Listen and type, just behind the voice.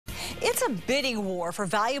It's a bidding war for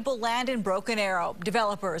valuable land in Broken Arrow.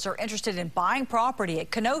 Developers are interested in buying property at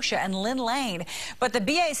Kenosha and Lynn Lane, but the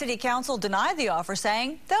BA City Council denied the offer,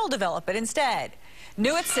 saying they'll develop it instead.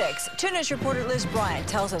 New at 6, 2 News reporter Liz Bryant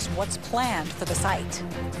tells us what's planned for the site.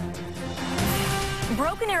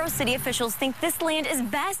 Broken Arrow City officials think this land is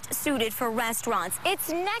best suited for restaurants. It's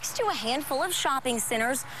next to a handful of shopping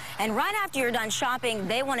centers, and right after you're done shopping,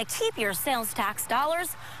 they want to keep your sales tax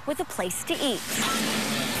dollars with a place to eat.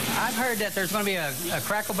 I've heard that there's going to be a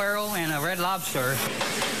Crackle Barrel and a Red Lobster.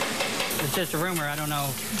 It's just a rumor, I don't know.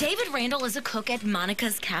 David Randall is a cook at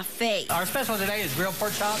Monica's Cafe. Our special today is grilled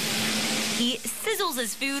pork chop. He sizzles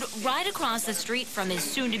his food right across the street from his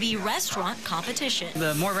soon-to-be restaurant competition.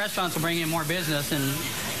 The more restaurants will bring in more business,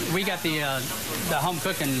 and we got the home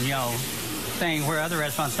cooking, thing where other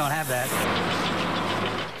restaurants don't have that.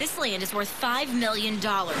 This land is worth $5 million.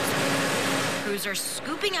 Crews are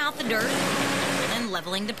scooping out the dirt and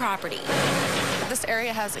leveling the property. This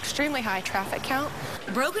area has extremely high traffic count.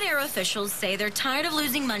 Broken Arrow officials say they're tired of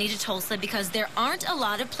losing money to Tulsa because there aren't a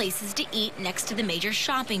lot of places to eat next to the major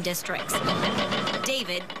shopping districts.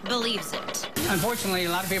 David believes it. Unfortunately, a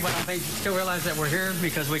lot of people I don't think still realize that we're here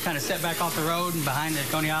because we kind of set back off the road and behind the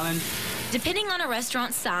Coney Island. Depending on a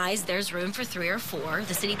restaurant size, there's room for 3 or 4.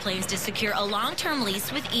 The city plans to secure a long-term lease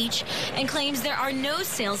with each and claims there are no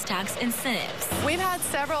sales tax incentives. We've had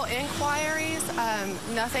several inquiries,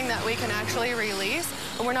 nothing that we can actually release.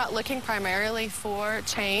 We're not looking primarily for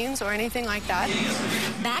chains or anything like that.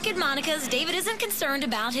 Back at Monica's, David isn't concerned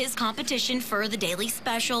about his competition for the daily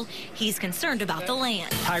special. He's concerned about the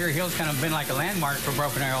land. Tiger Hill's kind of been like a landmark for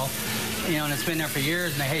Broken Arrow, and it's been there for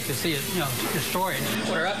years, and they hate to see it, destroyed.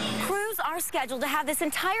 Crews are scheduled to have this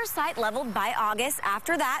entire site leveled by August.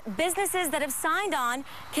 After that, businesses that have signed on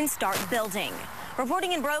can start building.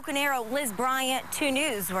 Reporting in Broken Arrow, Liz Bryant, 2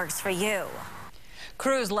 News works for you.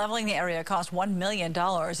 Crews leveling the area cost $1 million.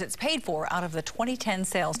 It's paid for out of the 2010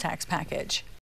 sales tax package.